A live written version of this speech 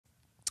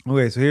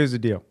Okay, so here's the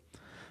deal.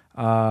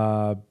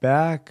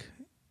 Back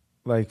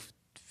like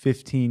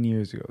 15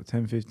 years ago,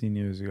 10, 15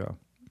 years ago,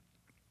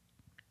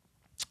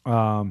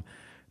 um,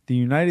 the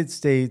United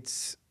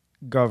States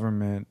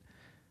government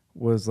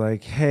was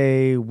like,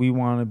 hey, we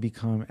want to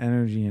become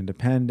energy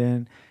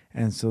independent.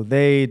 And so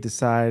they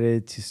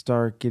decided to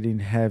start getting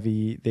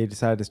heavy. They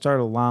decided to start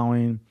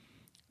allowing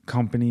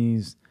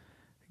companies,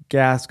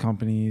 gas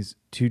companies,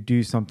 to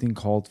do something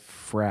called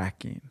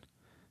fracking.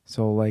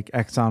 So, like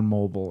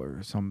ExxonMobil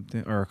or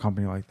something, or a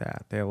company like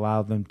that, they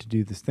allowed them to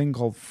do this thing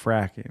called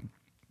fracking.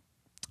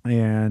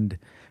 And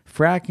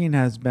fracking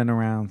has been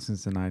around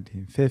since the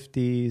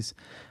 1950s.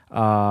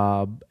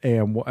 But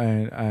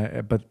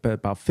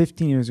about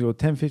 15 years ago,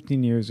 10,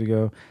 15 years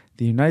ago,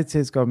 the United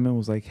States government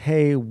was like,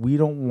 hey, we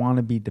don't want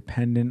to be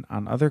dependent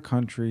on other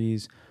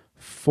countries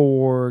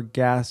for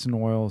gas and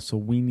oil. So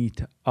we need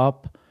to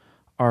up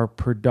our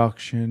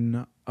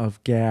production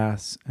of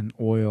gas and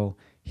oil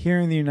here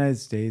in the United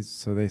States.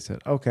 So they said,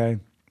 okay,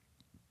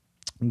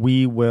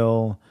 we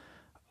will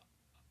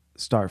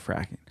start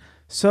fracking.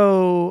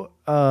 So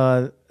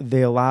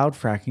they allowed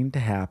fracking to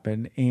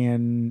happen,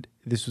 and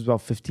this was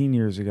about 15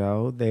 years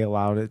ago. They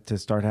allowed it to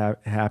start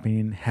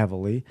happening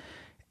heavily.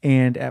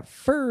 And at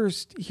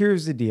first,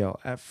 here's the deal.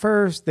 At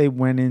first, they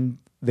went,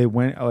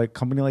 like a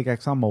company like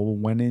ExxonMobil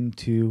went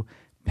into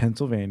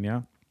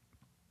Pennsylvania,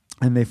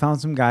 and they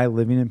found some guy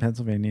living in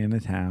Pennsylvania in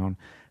a town,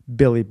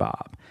 Billy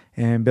Bob.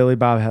 And Billy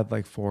Bob had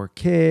like 4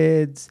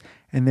 kids.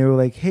 And they were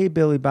like, hey,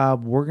 Billy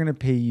Bob, we're going to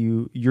pay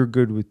you. You're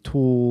good with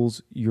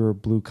tools. You're a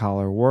blue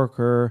collar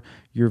worker.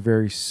 You're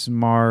very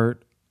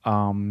smart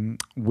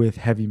with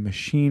heavy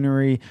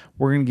machinery.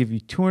 We're going to give you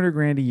 200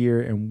 grand a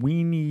year. And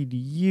we need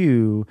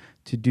you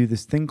to do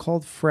this thing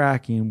called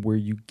fracking where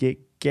you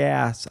get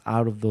gas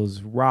out of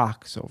those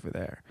rocks over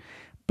there.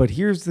 But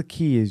here's the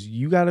key is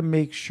you got to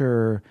make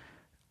sure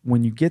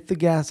when you get the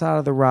gas out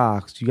of the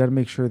rocks, you got to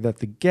make sure that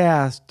the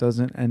gas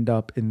doesn't end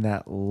up in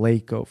that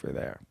lake over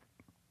there.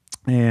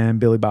 And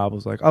Billy Bob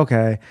was like,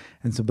 okay.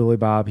 And so Billy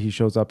Bob, he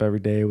shows up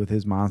every day with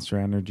his Monster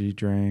Energy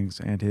drinks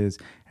and his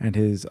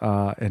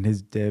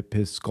dip,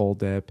 his Skull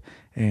Dip,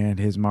 and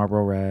his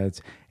Marlboro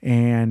Reds.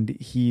 And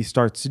he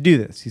starts to do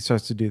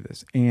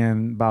this.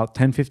 And about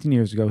 10, 15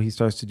 years ago, he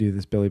starts to do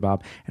this, Billy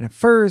Bob. And at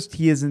first,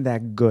 he isn't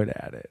that good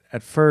at it.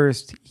 At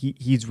first,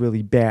 he's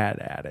really bad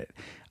at it,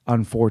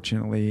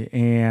 unfortunately.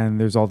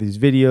 And there's all these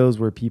videos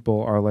where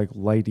people are like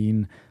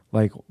lighting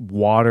like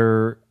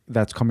water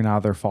that's coming out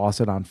of their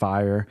faucet on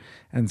fire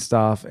and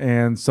stuff.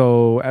 And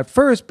so at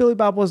first, Billy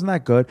Bob wasn't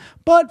that good,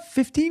 but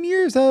 15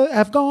 years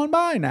have gone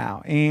by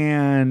now.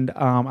 And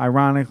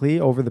ironically,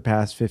 over the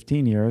past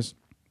 15 years,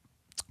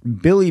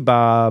 Billy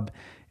Bob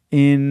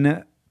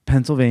in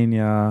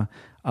Pennsylvania,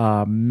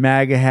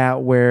 MAGA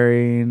hat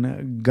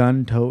wearing,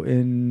 gun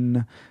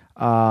toting,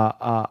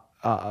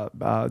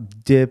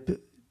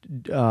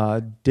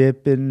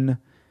 dipping,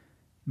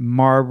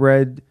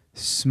 Marlboro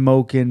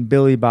smoking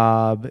Billy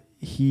Bob,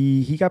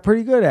 he got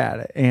pretty good at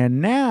it.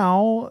 And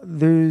now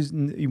there's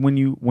when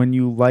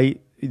you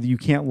light, you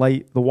can't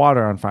light the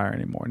water on fire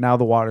anymore. Now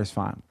the water's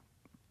fine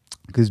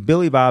because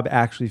Billy Bob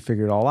actually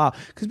figured it all out.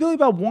 Because Billy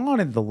Bob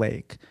wanted the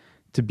lake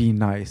to be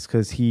nice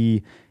because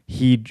he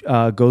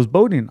goes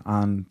boating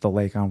on the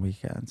lake on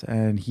weekends,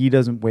 and he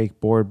doesn't wake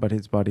board, but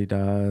his buddy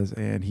does,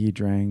 and he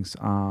drinks.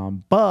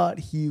 But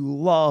he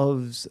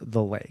loves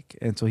the lake,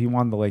 and so he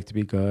wanted the lake to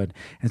be good,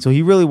 and so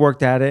he really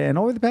worked at it. And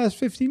over the past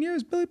 15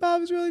 years, Billy Bob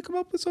has really come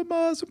up with some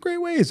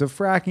great ways of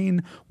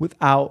fracking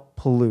without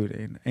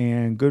polluting,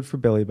 and good for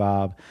Billy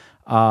Bob,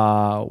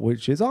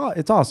 which is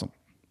it's awesome.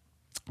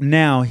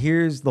 Now,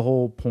 here's the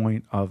whole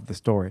point of the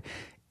story.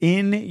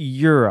 In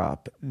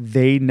Europe,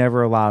 they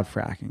never allowed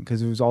fracking because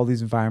there was all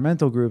these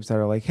environmental groups that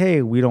are like,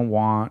 hey, we don't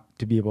want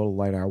to be able to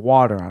light our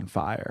water on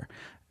fire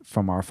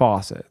from our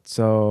faucet.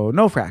 So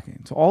no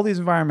fracking. So all these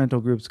environmental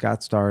groups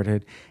got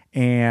started,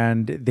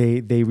 and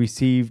they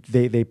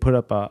put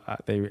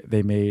up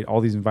they made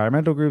all these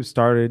environmental groups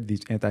started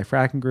these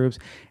anti-fracking groups,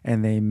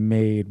 and they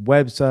made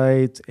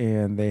websites,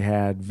 and they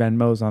had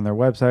Venmos on their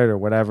website or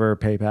whatever,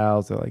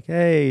 PayPal's. They're like,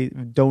 hey,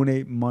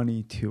 donate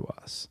money to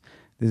us.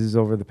 This is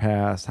over the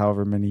past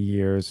however many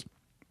years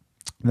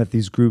that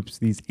these groups,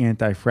 these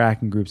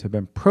anti-fracking groups, have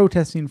been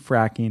protesting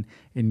fracking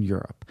in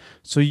Europe.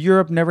 So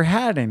Europe never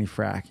had any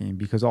fracking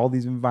because all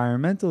these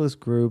environmentalist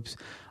groups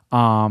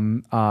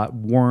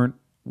weren't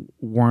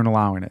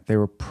allowing it. They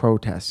were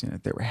protesting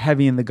it. They were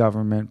heavy in the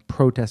government,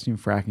 protesting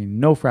fracking.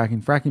 No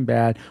fracking, fracking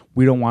bad.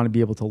 We don't want to be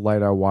able to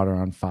light our water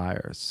on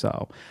fire.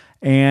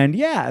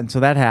 And so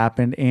that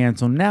happened. And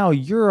so now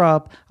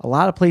Europe, a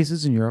lot of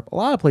places in Europe,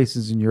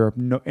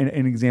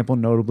 an example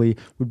notably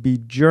would be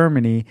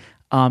Germany.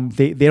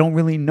 They don't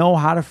really know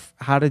how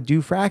to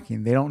do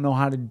fracking. They don't know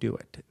how to do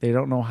it. They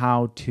don't know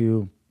how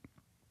to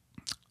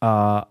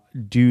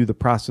do the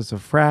process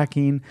of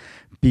fracking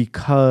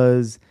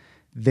because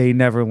they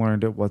never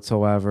learned it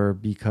whatsoever,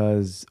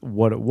 because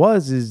what it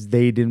was is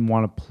they didn't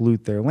want to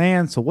pollute their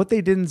land. So what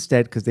they did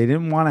instead, because they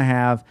didn't want to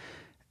have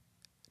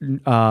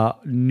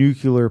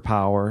nuclear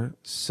power.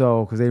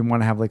 So, because they didn't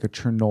want to have like a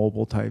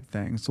Chernobyl type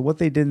thing. So, what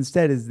they did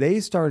instead is they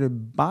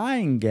started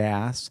buying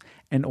gas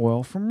and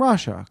oil from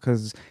Russia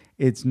because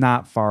it's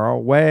not far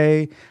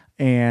away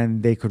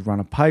and they could run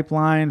a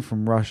pipeline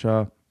from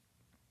Russia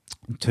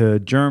to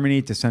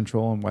Germany, to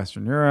Central and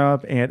Western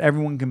Europe, and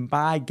everyone can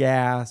buy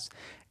gas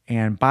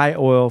and buy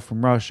oil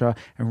from Russia.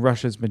 And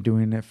Russia's been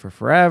doing it for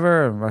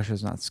forever, and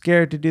Russia's not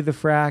scared to do the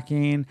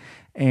fracking,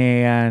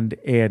 and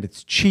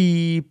it's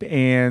cheap.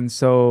 And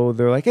so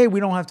they're like, hey, we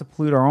don't have to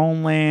pollute our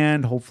own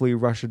land. Hopefully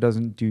Russia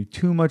doesn't do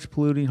too much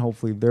polluting.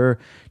 Hopefully they're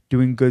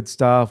doing good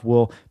stuff.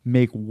 We'll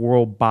make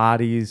world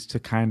bodies to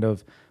kind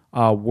of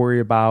worry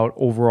about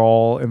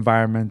overall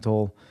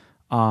environmental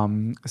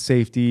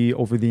safety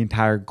over the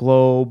entire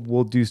globe.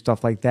 We'll do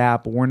stuff like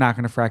that, but we're not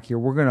going to frack here.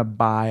 We're going to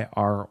buy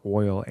our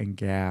oil and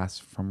gas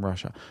from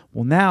Russia.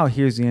 Well, now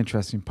here's the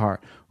interesting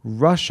part.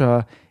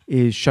 Russia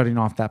is shutting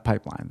off that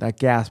pipeline, that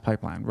gas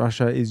pipeline.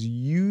 Russia is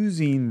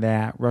using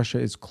that. Russia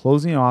is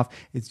closing it off.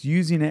 It's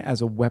using it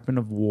as a weapon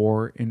of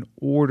war in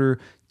order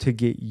to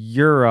get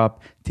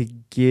Europe to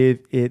give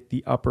it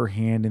the upper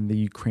hand in the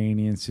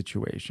Ukrainian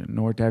situation, in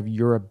order to have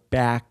Europe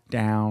back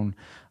down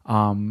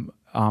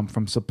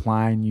from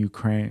supplying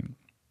Ukraine.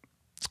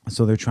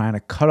 So they're trying to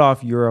cut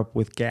off Europe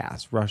with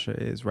gas. Russia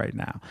is right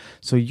now.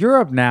 So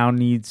Europe now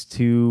needs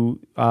to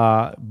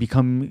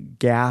become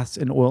gas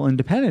and oil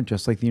independent,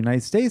 just like the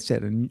United States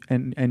did.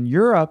 And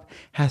Europe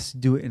has to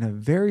do it in a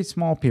very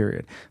small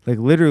period. Like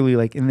literally,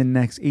 like in the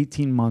next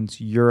 18 months,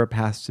 Europe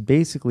has to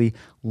basically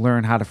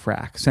learn how to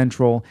frack.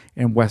 Central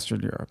and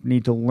Western Europe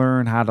need to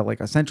learn how to like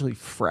essentially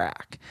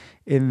frack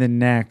in the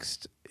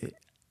next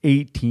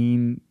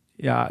 12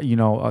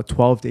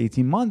 to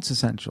 18 months,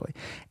 essentially.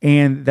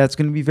 And that's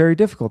going to be very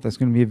difficult. That's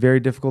going to be a very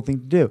difficult thing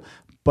to do.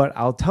 But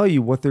I'll tell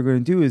you what they're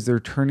going to do is they're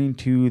turning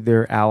to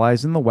their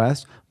allies in the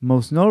West.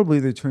 Most notably,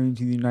 they're turning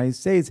to the United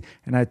States.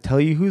 And I tell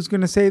you who's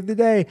going to save the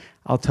day.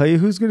 I'll tell you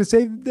who's going to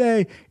save the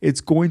day. It's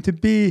going to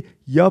be,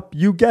 yup,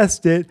 you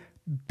guessed it,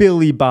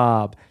 Billy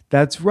Bob.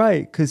 That's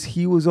right, because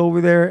he was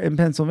over there in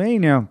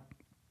Pennsylvania.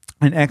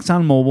 And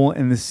ExxonMobil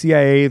and the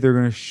CIA, they're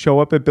going to show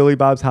up at Billy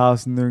Bob's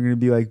house and they're going to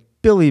be like,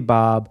 Billy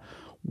Bob,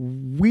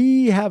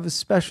 we have a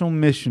special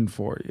mission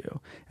for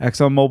you.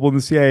 ExxonMobil and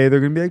the CIA,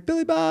 they're going to be like,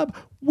 Billy Bob,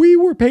 we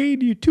were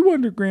paying you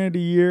 $200,000 a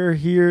year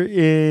here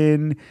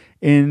in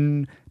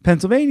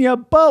Pennsylvania,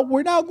 but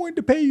we're now going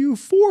to pay you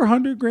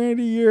 $400,000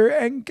 a year.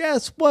 And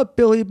guess what,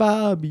 Billy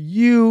Bob?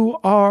 You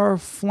are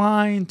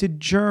flying to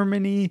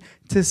Germany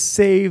to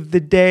save the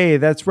day.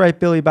 That's right,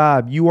 Billy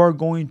Bob. You are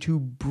going to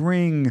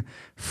bring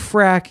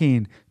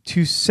fracking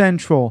to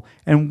Central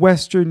and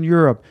Western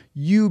Europe.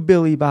 You,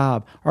 Billy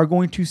Bob, are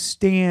going to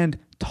stand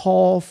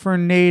tall for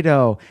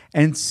NATO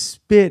and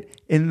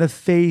spit in the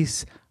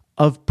face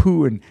of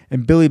Putin.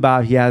 And Billy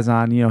Bob, he has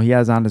on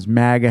his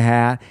MAGA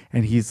hat,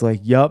 and he's like,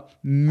 yup,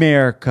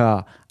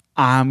 America,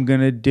 I'm going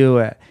to do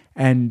it.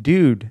 And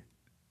dude,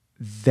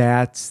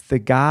 that's the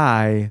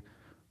guy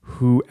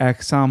who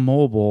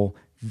ExxonMobil,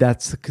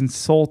 that's the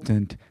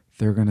consultant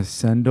they're going to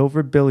send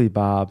over Billy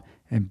Bob,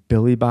 and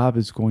Billy Bob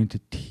is going to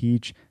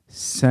teach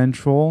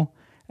Central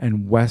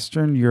and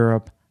Western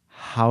Europe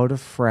how to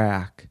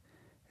frack,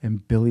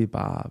 and Billy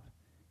Bob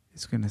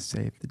is going to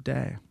save the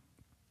day.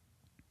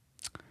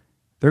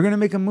 They're going to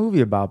make a movie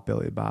about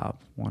Billy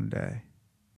Bob one day.